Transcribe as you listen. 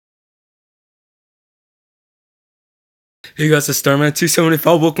Hey guys, it's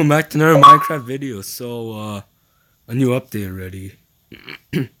Starman275. Welcome back to another Minecraft video. So, a new update already.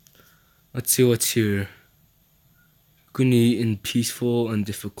 Let's see what's here. You can eat in peaceful and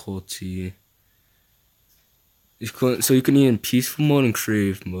difficulty. So you can eat in peaceful mode and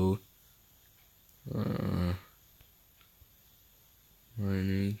creative mode.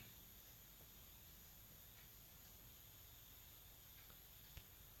 Mining.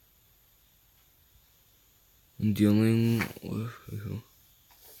 And dealing with...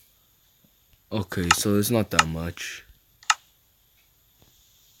 Okay, so it's not that much.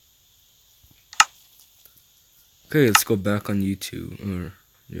 Okay, let's go back on YouTube.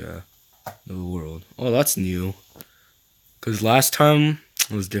 The world. Oh, that's new. Because last time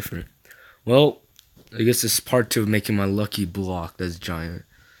it was different. Well, I guess this is part 2 of making my lucky block that's giant.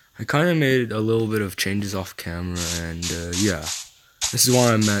 I kind of made a little bit of changes off camera, and yeah. This is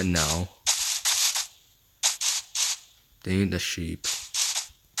where I'm at now. Dang the sheep.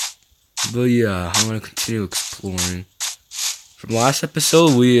 But yeah, I'm gonna continue exploring. From last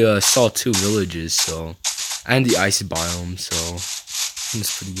episode, we saw 2 villages, so... And the ice biome, so...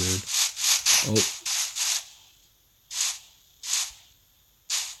 It's pretty good.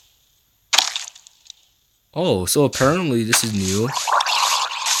 Oh, so apparently this is new.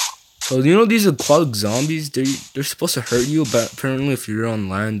 So you know these aquatic zombies, they're supposed to hurt you, but apparently if you're on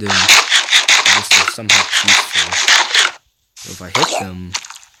land, then they're somehow peaceful. So if I hit them,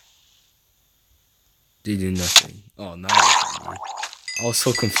 they do nothing. Oh, now I was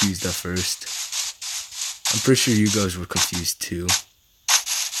so confused at first. I'm pretty sure you guys were confused too.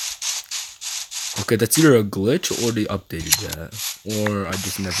 Okay, that's either a glitch or they updated that. Or I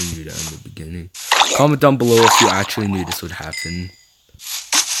just never knew that in the beginning. Comment down below if you actually knew this would happen.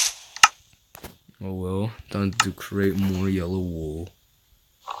 Oh well, time to create more yellow wool.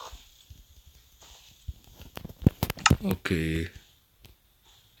 Okay.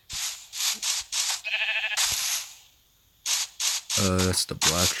 That's the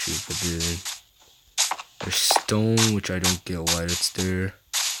black sheep I did. There's stone, which I don't get why it's there.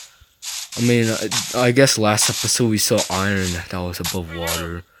 I mean, I guess last episode we saw iron that was above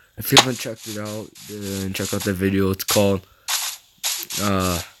water. If you haven't checked it out, then check out the video. It's called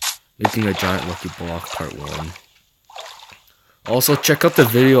Making a Giant Lucky Block Part 1. Also, check out the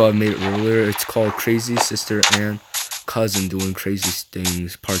video I made earlier. It's called Crazy Sister and Cousin Doing Crazy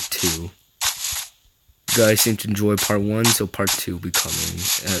Things Part 2. You guys seem to enjoy Part 1, so Part 2 will be coming.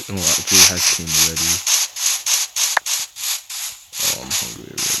 Well, actually it has came already. Oh, I'm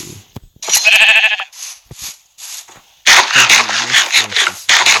hungry already.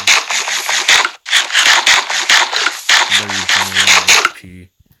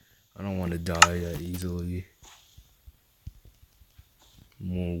 I don't want to die that easily.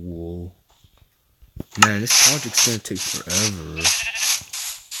 More wool. Man, this project's gonna take forever.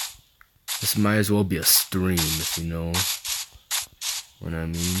 This might as well be a stream, if you know what I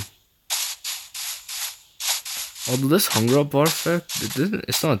mean. Although this hunger up artifact,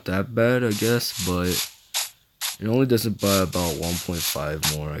 it's not that bad, I guess, but it only does it by about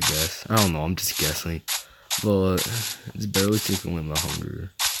 1.5 more, I guess. I don't know, I'm just guessing. But it's barely taking away my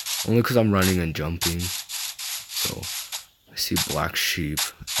hunger. Only because I'm running and jumping. So, I see black sheep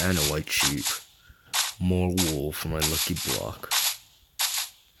and a white sheep. More wool for my lucky block.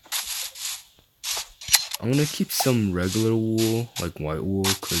 I'm gonna keep some regular wool, like white wool,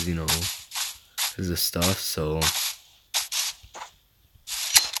 because, you know, there's the stuff, so...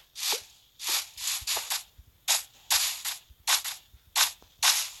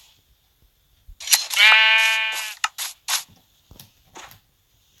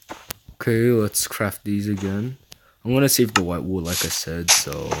 Okay, let's craft these again. I'm gonna save the white wool like I said,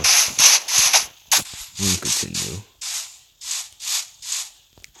 so I'm gonna continue.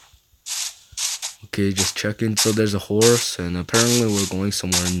 Okay, just checking. So there's a horse, and apparently we're going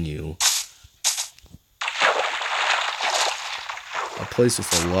somewhere new. A place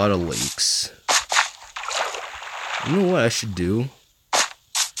with a lot of lakes. You know what I should do?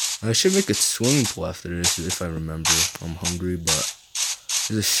 I should make a swimming pool after this, if I remember. I'm hungry, but...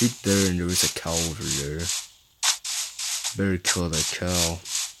 There's a sheep there and there was a cow over there. Better kill that cow.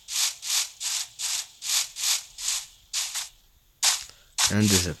 And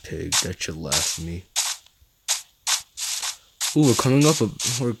there's a pig that should last me. Ooh, we're coming to a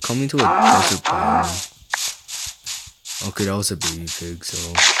desert biome. Okay, that was a baby pig,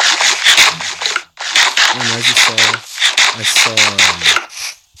 so. And as you saw, I saw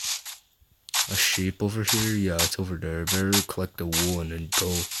a sheep over here. Yeah, it's over there. Better collect the wool and then go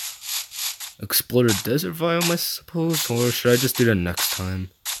explore the desert biome, I suppose. Or should I just do that next time?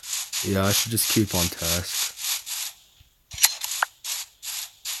 Yeah, I should just keep on task.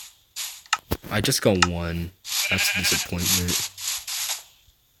 I just got one. That's a disappointment.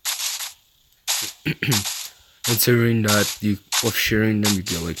 Considering that you, with sharing them, you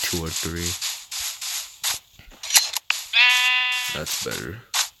get like 2 or 3. That's better.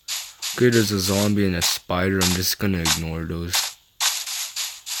 Okay, there's a zombie and a spider. I'm just gonna ignore those.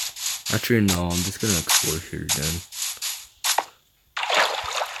 Actually, no, I'm just gonna explore here then.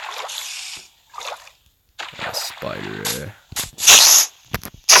 A spider.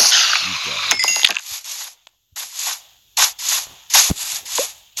 You die.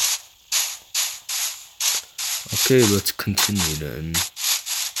 Okay, let's continue then.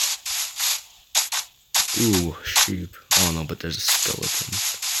 Ooh, sheep. Oh no, but there's a skeleton.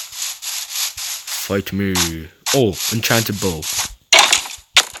 Fight me. Oh, enchanted bow.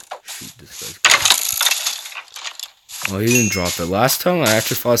 Shoot, this guy's good. Oh, he didn't drop it. Last time I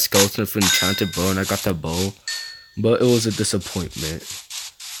actually fought a skeleton with an enchanted bow and I got that bow. But it was a disappointment.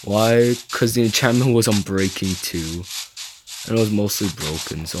 Why? Because the enchantment was unbreaking too. And it was mostly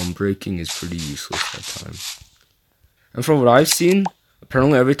broken, so unbreaking is pretty useless that time. And from what I've seen,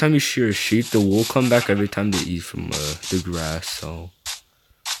 apparently every time you shear a sheep, the wool come back every time they eat from the grass, so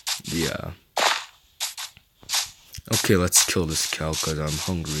yeah. Okay, let's kill this cow because I'm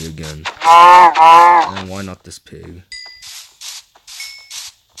hungry again. And why not this pig?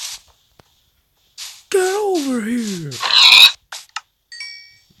 Get over here!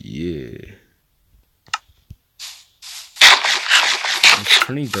 Yeah. It's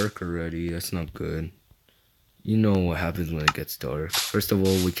turning dark already, that's not good. You know what happens when it gets dark. First of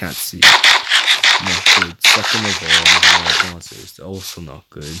all, we can't see. Not good. Second of all, it's also not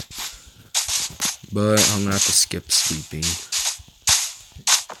good. But I'm gonna have to skip sleeping.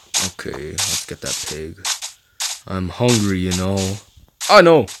 Okay, let's get that pig. I'm hungry, you know. Oh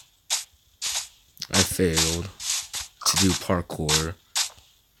no! I failed to do parkour.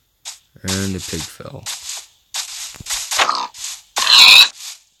 And the pig fell.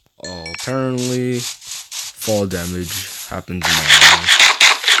 Oh, apparently fall damage happens in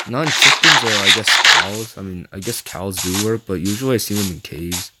non-chickens or I guess cows. I mean, I guess cows do work, but usually I see them in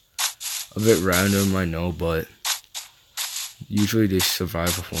caves. A bit random, I know, but usually they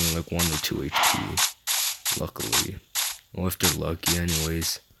survive with only like 1 or 2 HP. Luckily. Or if they're lucky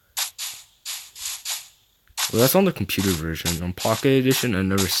anyways. Well, that's on the computer version. On Pocket Edition, I've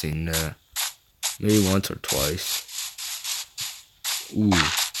never seen that. Maybe once or twice. Ooh.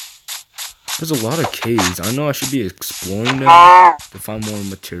 There's a lot of caves. I know I should be exploring them to find more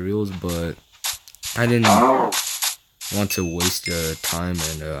materials, but I didn't want to waste time,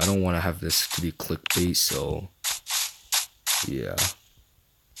 and I don't want to have this to be clickbait, so yeah.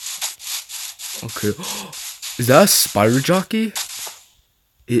 Okay. Is that a spider jockey?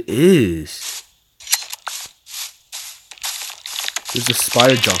 It is. There's a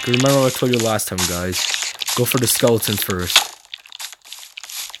spider jockey. Remember what I told you last time, guys. Go for the skeleton first.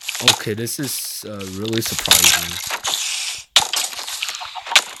 Okay, this is really surprising.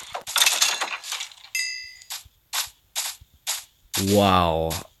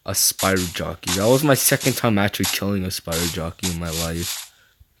 Wow, a spider jockey. That was my second time actually killing a spider jockey in my life.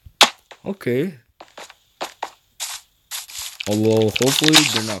 Okay. Although, hopefully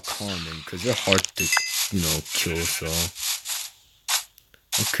they're not common, because they're hard to, you know, kill, so.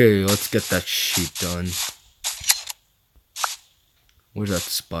 Okay, let's get that sheep done. Where's that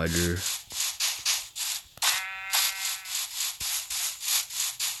spider?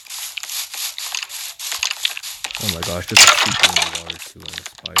 Oh my gosh, there's a sheep in the water too, and a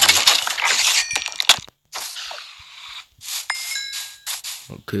spider.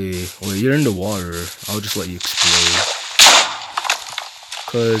 Okay, well, you're in the water. I'll just let you explode.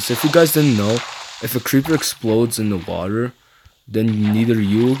 Because if you guys didn't know, if a creeper explodes in the water, then neither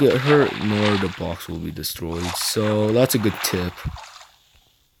you will get hurt nor the box will be destroyed. So that's a good tip.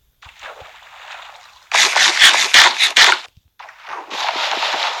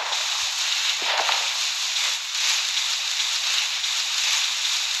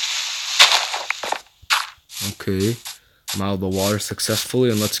 Okay, I'm out of the water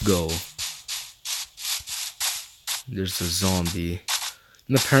successfully, and let's go. There's a zombie.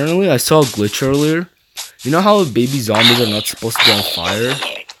 And apparently, I saw a glitch earlier. You know how baby zombies are not supposed to be on fire?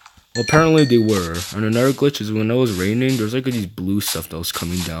 Well, apparently they were. And another glitch is when it was raining, there's like these blue stuff that was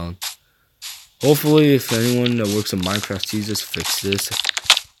coming down. Hopefully, if anyone that works in Minecraft sees this, fix this.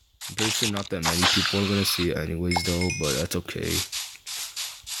 I'm pretty sure not that many people are gonna see it anyways, though, but that's okay.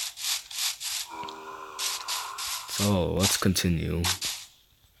 So, let's continue.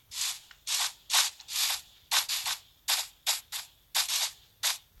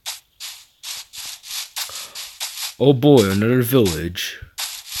 Oh boy, another village.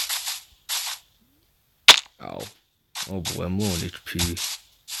 Ow. Oh boy, I'm low on HP.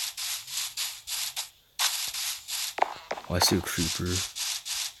 Oh, I see a creeper.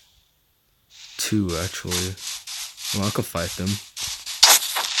 2 actually. Well, I could fight them.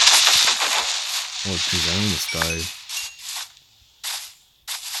 Oh jeez, I almost died.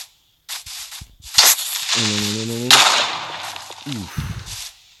 No. Oof.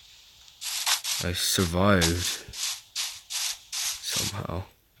 I survived. Somehow.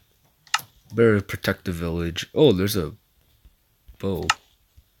 Better protect the village. Oh, there's a bow.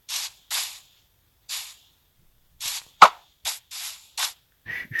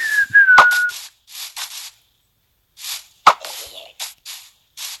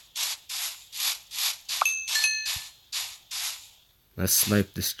 Let's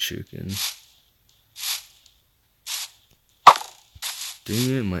snipe this chicken.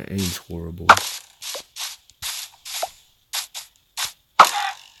 Dang it, my aim's horrible.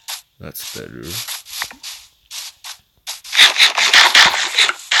 That's better.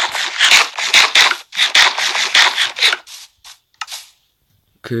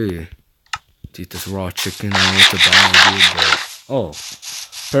 Okay. To eat this raw chicken. I don't know what to buy idea, but oh.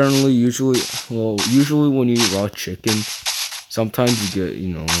 Apparently usually when you eat raw chicken, sometimes you get,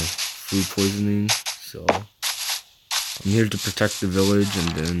 food poisoning. So I'm here to protect the village, and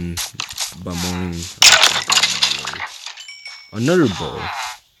then by morning another bow.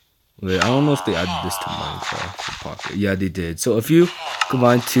 Wait, I don't know if they added this to Minecraft Pocket. Yeah, they did. So if you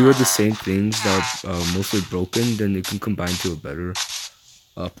combine 2 of the same things that are mostly broken, then you can combine to a better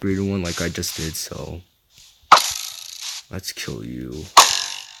upgraded one like I just did. So let's kill you.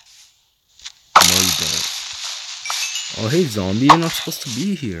 No, you don't. Oh, hey, zombie, you're not supposed to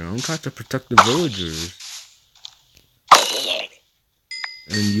be here. I'm trying to protect the villagers.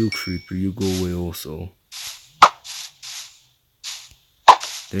 And you, creeper, you go away also.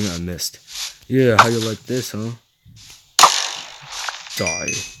 Dang, I missed. Yeah, how you like this, huh?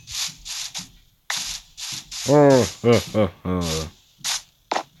 Die. Oh,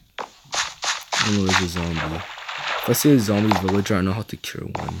 there's a zombie. If I see a zombie villager, I know how to cure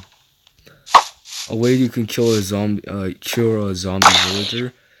one. A way you can cure a zombie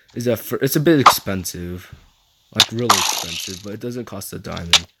villager is that it's a bit expensive, like really expensive, but it doesn't cost a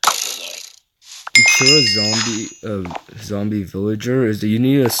diamond. To cure a zombie villager is that you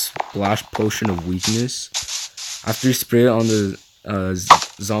need a splash potion of weakness. After you spray it on the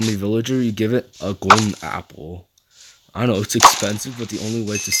zombie villager, you give it a golden apple. I know it's expensive, but the only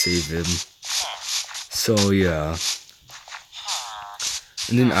way to save him. So yeah.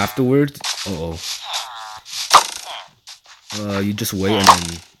 And then afterwards, you just wait and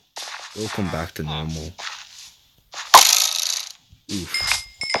then it'll come back to normal. Oof.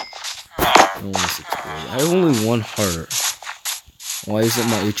 I almost exploded. I have only 1 heart. Why isn't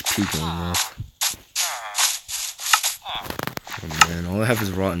my HP going up? Oh man, all I have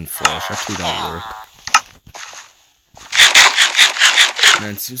is rotten flesh. Actually, that'll work.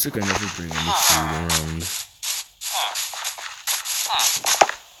 Man, it seems like I never bring any food around.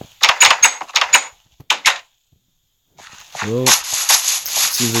 Well,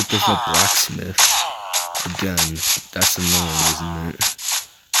 seems like there's no blacksmith. Again, that's annoying, isn't it?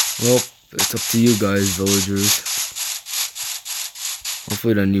 Well, it's up to you guys, villagers.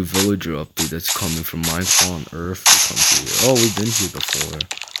 Hopefully that new villager update that's coming from Minecraft on Earth will come here. Oh, we've been here before.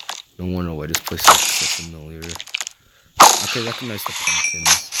 No wonder why this place looks so familiar. I can recognize the pumpkins.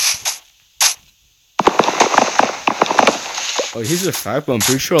 Oh, here's a fact, but I'm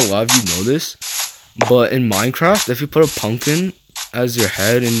pretty sure a lot of you know this. But in Minecraft, if you put a pumpkin as your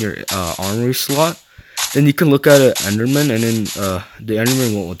head in your armory slot, then you can look at an Enderman, and then the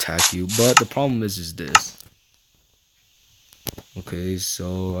Enderman won't attack you. But the problem is this. Okay,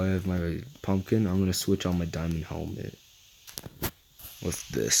 so I have my pumpkin. I'm gonna switch on my diamond helmet with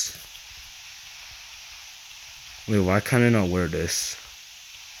this. Wait, why can't I not wear this?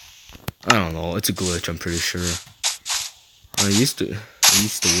 I don't know. It's a glitch. I'm pretty sure. I used to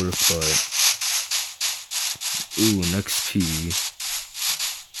work, but ooh, an XP.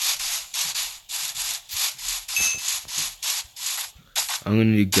 I'm gonna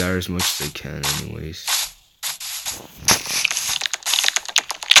need to gather as much as I can, anyways.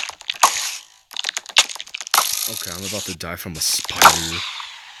 Okay, I'm about to die from a spider.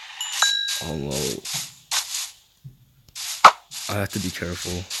 Oh no. I have to be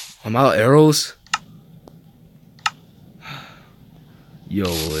careful. I'm out of arrows. Yo,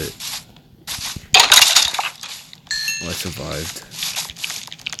 lit. Oh, I survived.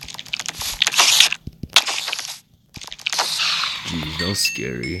 Jeez, that was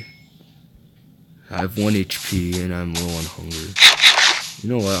scary. I have 1 HP and I'm low on hunger. You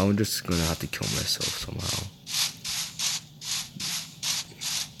know what? I'm just gonna have to kill myself somehow.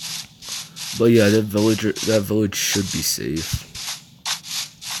 But yeah, that village should be safe.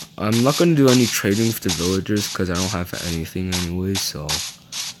 I'm not gonna do any trading with the villagers because I don't have anything anyway, so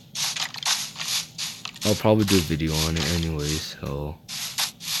I'll probably do a video on it anyway, so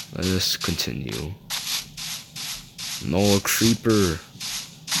let's just continue. No, a creeper.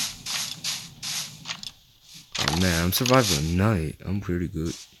 Oh man, I'm surviving the night. I'm pretty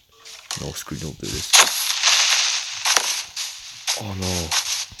good. No, screw, don't do this. Oh no.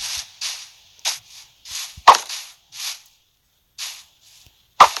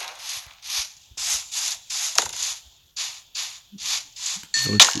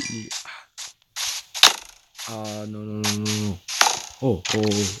 Don't shoot me. No. Oh,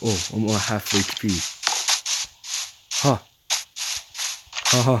 I'm on half HP. Ha.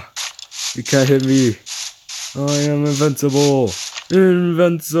 You can't hit me. I am invincible.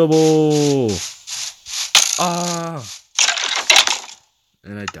 Invincible.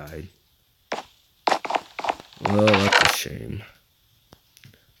 And I died. Well, that's a shame.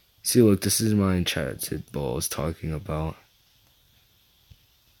 See, look, this is my enchanted ball I was talking about.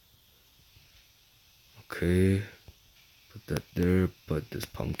 Okay. Put that there, put this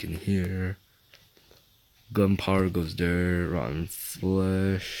pumpkin here. Gunpowder goes there, rotten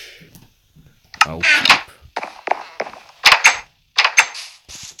flesh. I'll keep.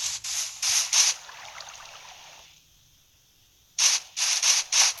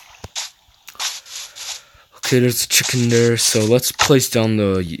 Okay, there's a chicken there, so let's place down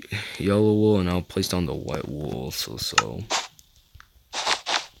the yellow wool and I'll place down the white wool so.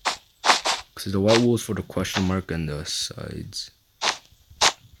 Because the white wool is for the question mark and the sides.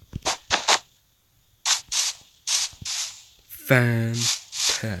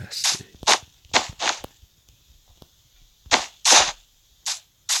 Fantastic.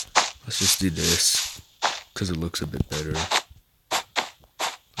 Let's just do this because it looks a bit better.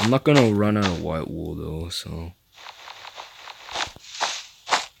 I'm not gonna run out of white wool though, so.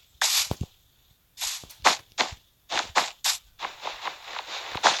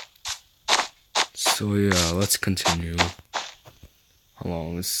 So yeah, let's continue. How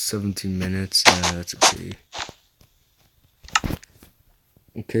long? It's 17 minutes. Yeah, that's okay.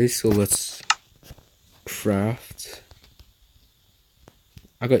 Okay, so let's craft.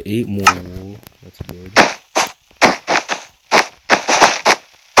 I got 8 more wool. That's good.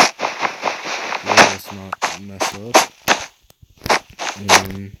 Yeah, let's not mess up.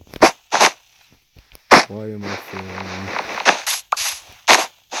 Why am I failing?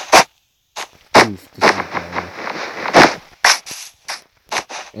 Oof, this is bad.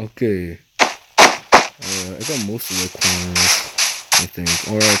 Okay. I got most of the corners, I think.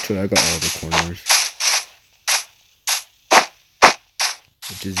 Or actually, I got all the corners.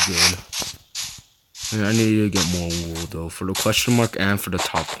 Which is good. And I need to get more wool though for the question mark and for the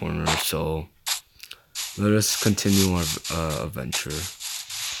top corner. So let us continue our adventure.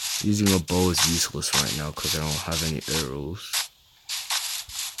 Using a bow is useless right now because I don't have any arrows.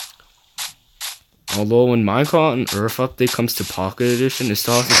 Although when Minecraft and Earth Update comes to Pocket Edition, it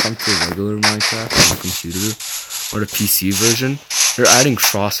still has to come to regular Minecraft on the computer or the PC version. They're adding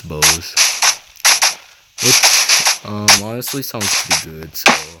crossbows, which honestly sounds pretty good.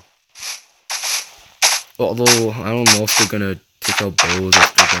 So, although I don't know if they're gonna take out bows,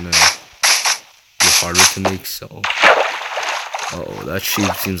 if they're gonna be harder to make. So, that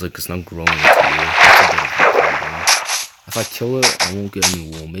sheep seems like it's not growing into you. If I kill it, I won't get any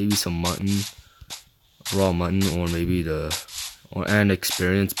wool. Maybe some mutton. Raw mutton, or maybe and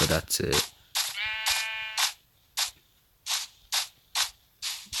experience, but that's it.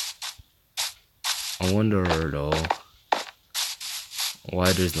 I wonder though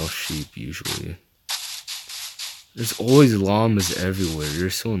why there's no sheep usually. There's always llamas everywhere. You're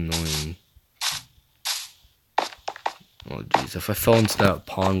so annoying. Oh jeez, if I fell into that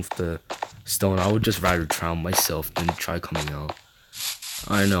pond with the stone, I would just rather drown myself than try coming out.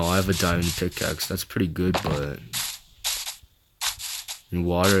 I know, I have a diamond pickaxe. That's pretty good, but in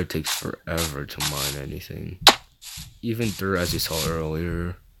water, it takes forever to mine anything. Even dirt, as you saw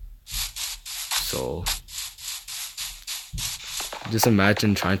earlier. So, just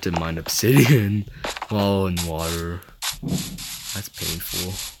imagine trying to mine obsidian while in water. That's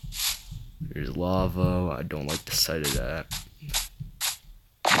painful. Here's lava. I don't like the sight of that.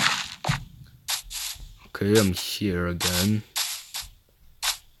 Okay, I'm here again.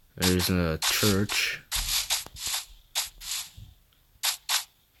 There's a church.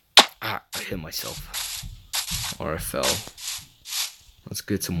 I hit myself. Or I fell. Let's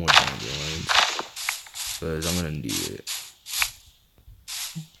get some more dandelions. Because I'm gonna need it.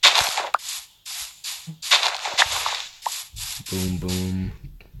 Boom, boom.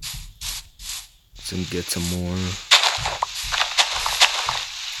 Let's get some more.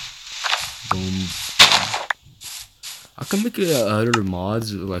 Boom. I can make other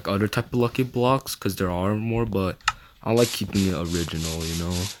mods, like other type of lucky blocks, because there are more, but I like keeping it original, you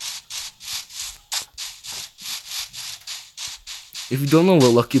know. If you don't know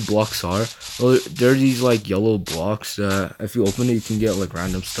what lucky blocks are, well, they're these like yellow blocks that if you open it, you can get like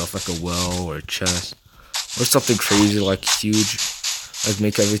random stuff like a well or a chest or something crazy like huge, like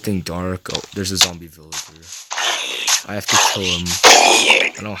make everything dark. Oh, there's a zombie villager. I have to kill him.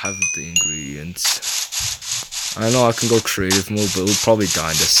 I don't have the ingredients. I know I can go creative mode, but it'll probably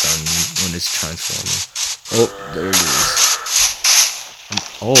die in the sun when it's transforming. Oh, there it is.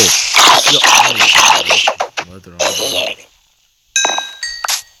 Mother army.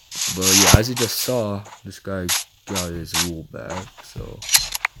 But yeah, as you just saw, this guy got his wool back, so.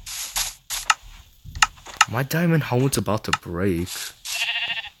 My diamond helmet's about to break.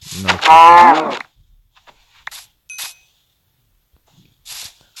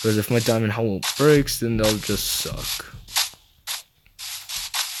 Because if my diamond helmet breaks, then that'll just suck.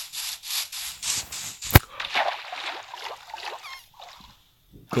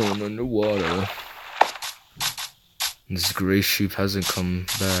 Going underwater. This gray sheep hasn't come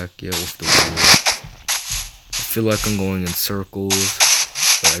back yet with the wool. I feel like I'm going in circles,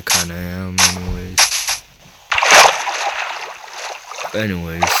 but I kinda am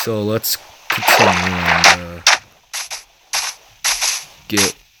anyways. So let's continue and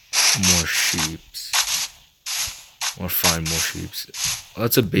get more sheeps. Or find more sheeps. Oh,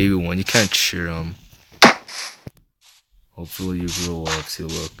 that's a baby one, you can't shear them. Hopefully you grow up. See,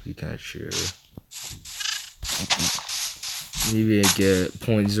 look, you can't shear. Maybe I get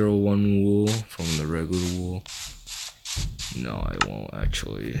 0.01 wool from the regular wool. No, I won't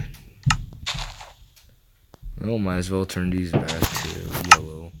actually. Well, might as well turn these back to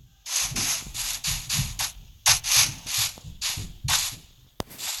yellow.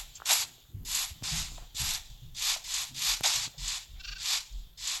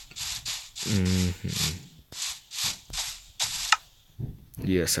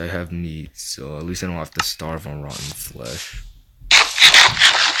 Yes, I have meat, so at least I don't have to starve on rotten flesh.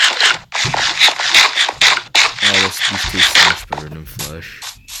 Oh, this tastes so much better than flesh.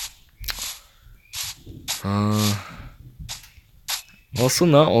 Also,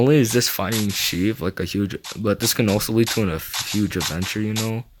 not only is this finding sheep like a huge, but this can also lead to a huge adventure, you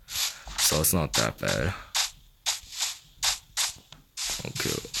know? So it's not that bad.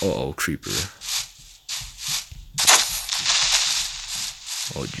 Okay, uh-oh, creeper.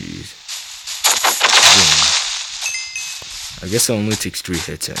 Oh, jeez. I guess it only takes 3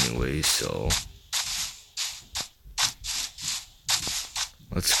 hits anyway, so.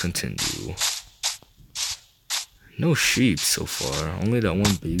 Let's continue. No sheep so far. Only that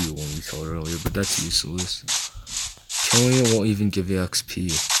one baby one we saw earlier, but that's useless. Killing it won't even give you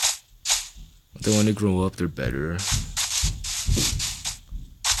XP. But then when they grow up, they're better.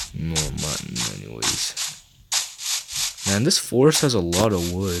 More mutton, anyways. Man, this forest has a lot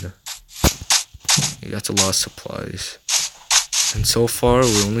of wood. That's a lot of supplies. And so far,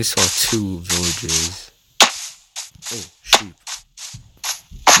 we only saw 2 villages. Oh, sheep.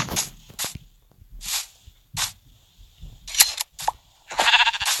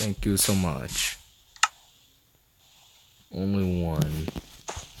 Thank you so much. Only 1.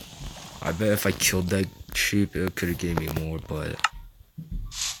 I bet if I killed that sheep, it could have gave me more, but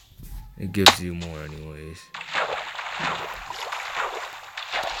it gives you more anyways.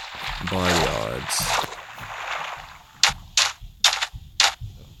 Body odds.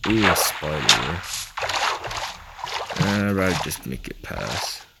 Ooh, a spider. I'd rather just make it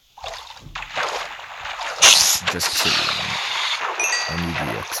pass. Just kidding. I need the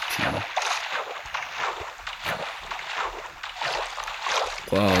XP.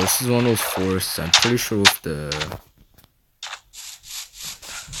 Wow, this is one of those forests. I'm pretty sure with the...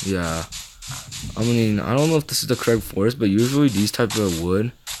 Yeah. I mean, I don't know if this is the correct forest, but usually these type of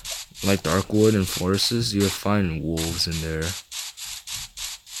wood, like dark wood and forests, you'll find wolves in there.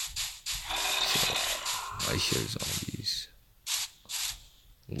 So, I hear zombies.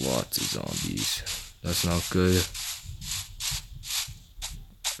 Lots of zombies. That's not good.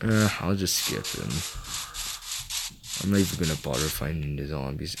 I'll just skip him. I'm not even gonna bother finding the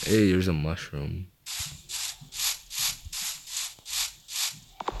zombies. Hey, there's a mushroom.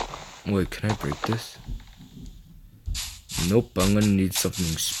 Wait, can I break this? Nope, I'm gonna need something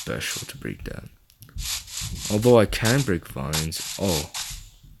special to break that. Although I can break vines. Oh.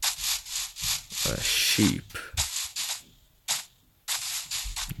 A sheep.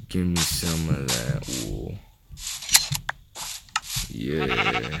 Give me some of that wool.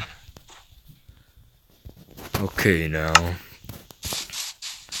 Yeah. Okay, now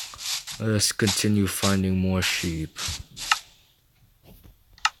let's continue finding more sheep.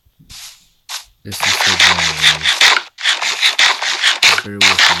 This is so boring. Bear with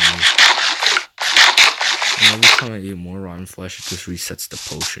me. And every time I eat more rotten flesh, it just resets the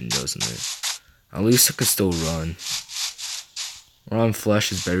potion, doesn't it? At least I can still run. Rotten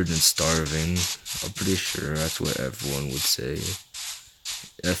flesh is better than starving. I'm pretty sure that's what everyone would say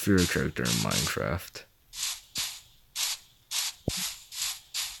if you're a character in Minecraft.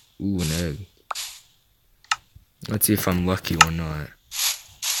 Ooh, an egg. Let's see if I'm lucky or not.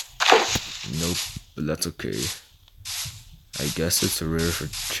 Nope, but that's okay. I guess it's rare for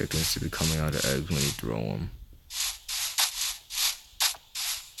chickens to be coming out of eggs when you throw them.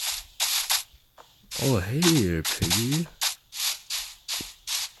 Oh, hey there, piggy.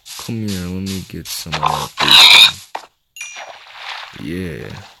 Come here, let me get some of that bacon. Yeah.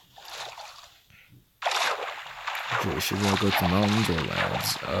 Okay, should I go to mountains or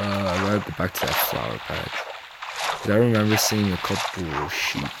lands? I gotta go back to that flower patch. I remember seeing a couple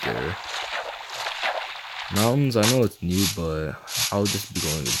sheep there. Mountains, I know it's new, but I'll just be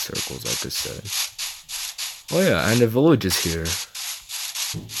going in circles, like I said. Oh yeah, and the village is here.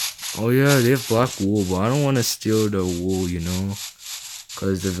 Oh yeah, they have black wool, but I don't want to steal the wool, you know?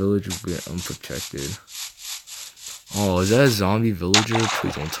 Because the village will be unprotected. Oh, is that a zombie villager?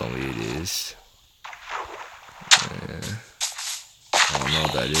 Please don't tell me it is. Yeah. I don't know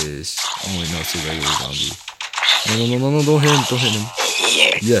what that is. Oh wait, no, it's a regular zombie. No, don't hit him.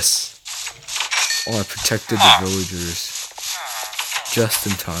 Yes. Oh, I protected the villagers. Just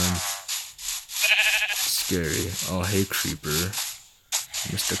in time. Scary. Oh, hey, Creeper.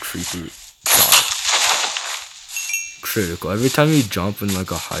 Mr. Creeper. God. Critical. Every time you jump in like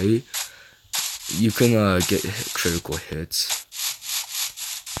a height, you can get critical hits.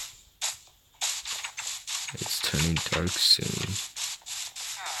 It's turning dark soon.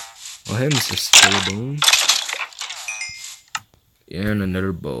 Oh, hey, Mr. Skeleton. And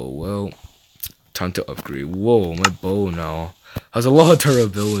another bow. Well, time to upgrade. Whoa, my bow now has a lot of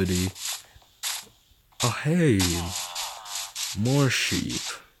durability. Oh, hey. More sheep.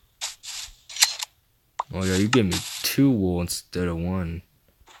 Oh, yeah, you gave me 2 wool instead of 1.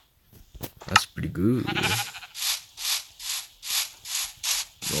 That's pretty good.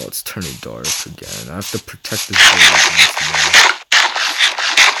 Well, it's turning dark again. I have to protect this village.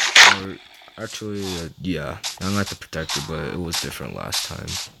 Or, actually, yeah, I'm gonna have to protect it, but it was different last time.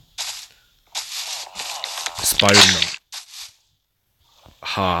 Spider-Man.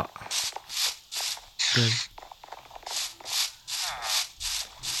 Ha. I'm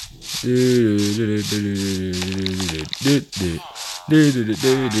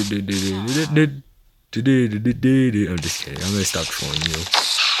just kidding. I'm gonna stop trolling you.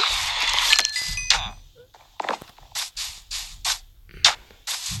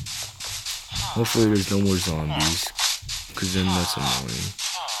 Hopefully there's no more zombies, because then that's annoying.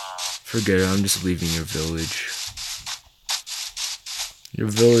 Forget it, I'm just leaving your village. Your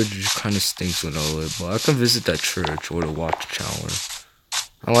village kind of stinks when I live, but I can visit that church or the watchtower.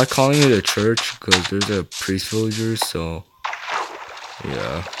 I like calling it a church because there's a priest villager, so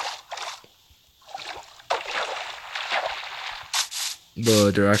yeah.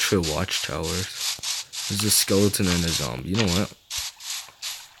 But they're actually watchtowers. There's a skeleton and a zombie. You know what?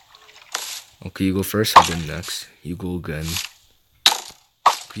 Okay, you go first, I go next. You go again.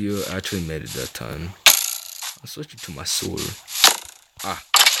 You actually made it that time. I'll switch it to my sword. Ah.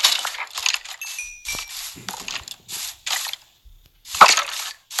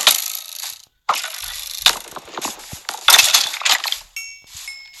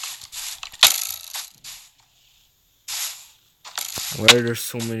 Why are there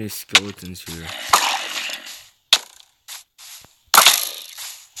so many skeletons here?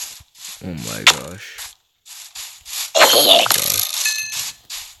 Oh my gosh. Oh gosh.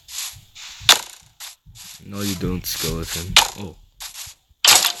 No, you don't, skeleton. Oh.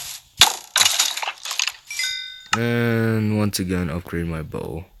 And once again, upgrade my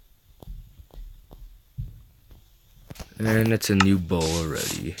bow. And it's a new bow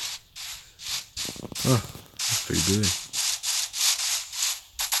already. Huh, that's pretty good.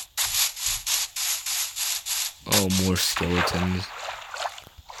 Oh, more skeletons.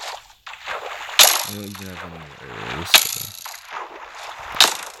 I don't even have any more arrows, so.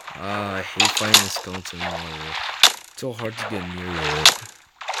 I hate fighting a skeleton water. It's so hard to get near it.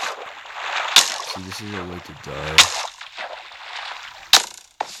 See, this is a way to die.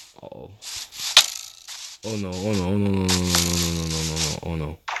 Uh-oh. Oh no, oh no, oh no, no, no, no, no, no, no, no, no, oh no.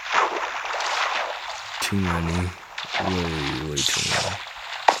 Too many. Way too long.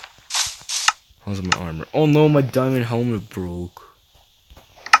 How's my armor? Oh no, my diamond helmet broke.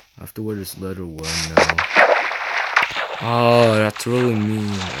 I have to wear this leather one now. Oh, that's really mean.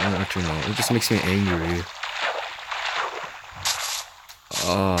 Actually, no. It just makes me angry.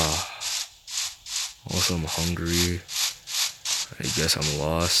 Also, I'm hungry. I guess I'm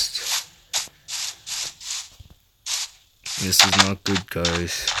lost. This is not good,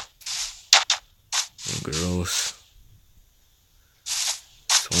 guys. Gross.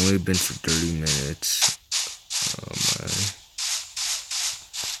 It's only been for 30 minutes. Oh my.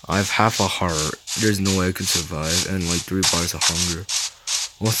 I have half a heart. There's no way I could survive. And like 3 bars of hunger.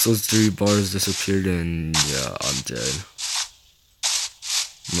 Once those 3 bars disappear, then yeah, I'm dead.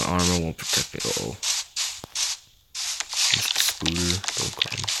 My armor won't protect me. Uh-oh. Spooder, don't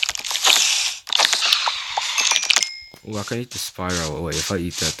come. Oh, I can eat the spiral. Wait, if I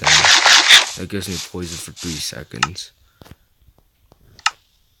eat that, then that gives me poison for 3 seconds.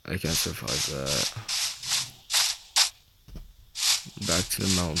 I can't survive that. Back to the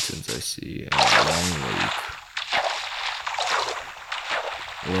mountains, I see, and a long lake.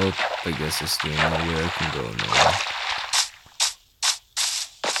 Well, I guess it's the only way I can go now.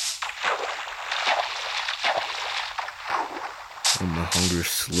 And my hunger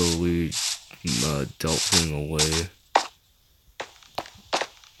slowly delting away.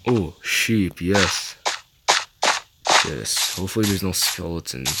 Oh, sheep, yes. Yes, hopefully there's no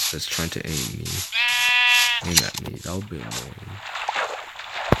skeletons that's trying to aim at me. That would be annoying.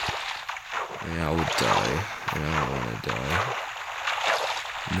 Yeah, I would die. And I don't want to die.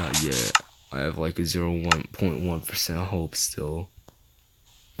 Not yet. I have like a 0.1% hope still.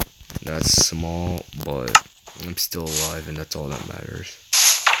 That's small, but I'm still alive, and that's all that matters.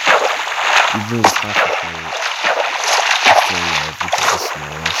 Even with half a heart, I'm still alive, which is the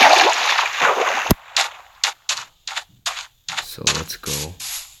smallest. So let's go.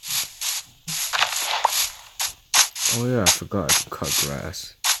 Oh yeah, I forgot I can cut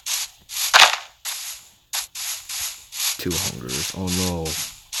grass. 2 hungers. Oh no.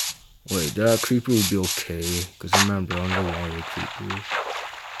 Wait, that creeper would be okay. Because remember, underwater creepers.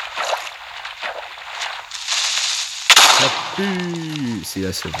 Happy! See,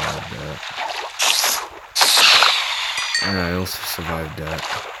 I survived that. And I also survived that.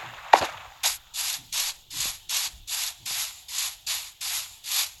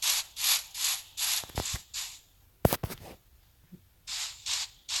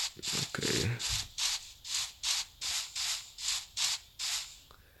 Okay.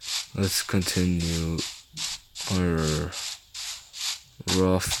 Let's continue our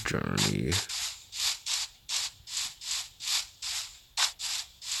rough journey.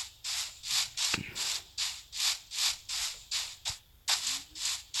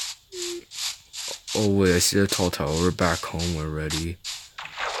 Oh wait, I see a tall tower. We're back home already.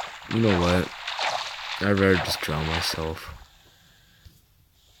 You know what? I'd rather just drown myself.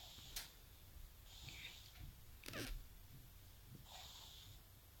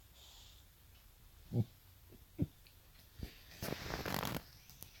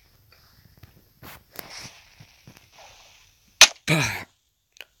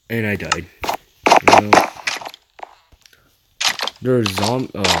 And I died. You know, there's oh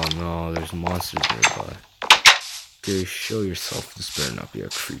no, there's monsters nearby. Okay, show yourself. This better not be a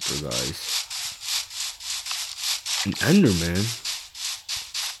creeper, guys. An Enderman?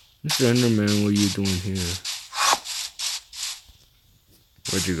 Mr. Enderman, what are you doing here?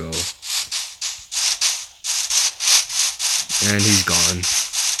 Where'd you go? And he's gone.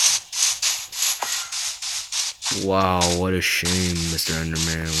 Wow, what a shame, Mr.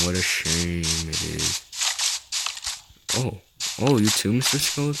 Enderman. What a shame it is. Oh, you too, Mr.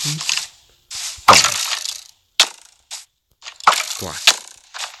 Skeleton?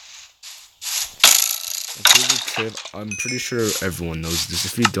 My favorite tip, I'm pretty sure everyone knows this.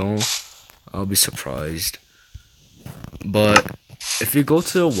 If you don't, I'll be surprised. But if you go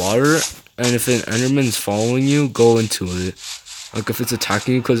to the water and if an Enderman's following you, go into it. Like if it's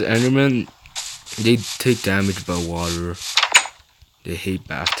attacking you, because Enderman, they take damage by water. They hate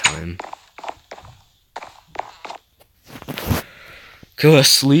bath time. Go to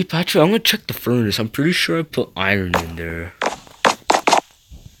sleep. Actually, I'm gonna check the furnace. I'm pretty sure I put iron in there.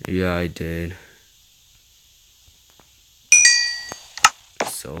 Yeah, I did.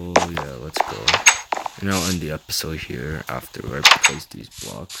 So yeah, let's go. And I'll end the episode here after I place these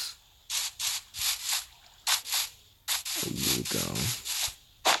blocks. Down.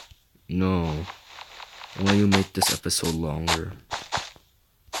 No. Why you make this episode longer?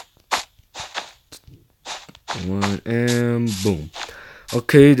 1 and boom.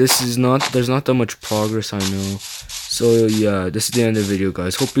 Okay, there's not that much progress, I know. So yeah, this is the end of the video,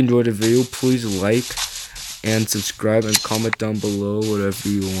 guys. Hope you enjoyed the video. Please like and subscribe and comment down below whatever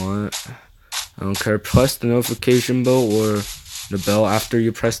you want. I don't care. Press the notification bell or the bell after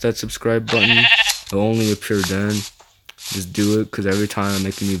you press that subscribe button. It'll only appear then. Just do it, because every time I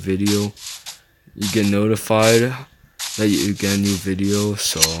make a new video, you get notified that you get a new video.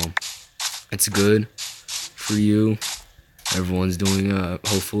 So it's good for you. Everyone's doing it,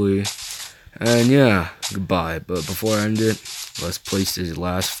 hopefully. And yeah, goodbye. But before I end it, let's place these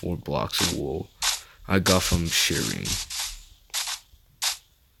last 4 blocks of wool I got from shearing.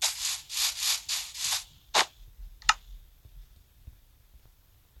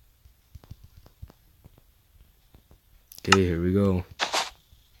 Okay, here we go.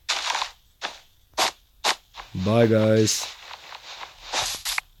 Bye, guys.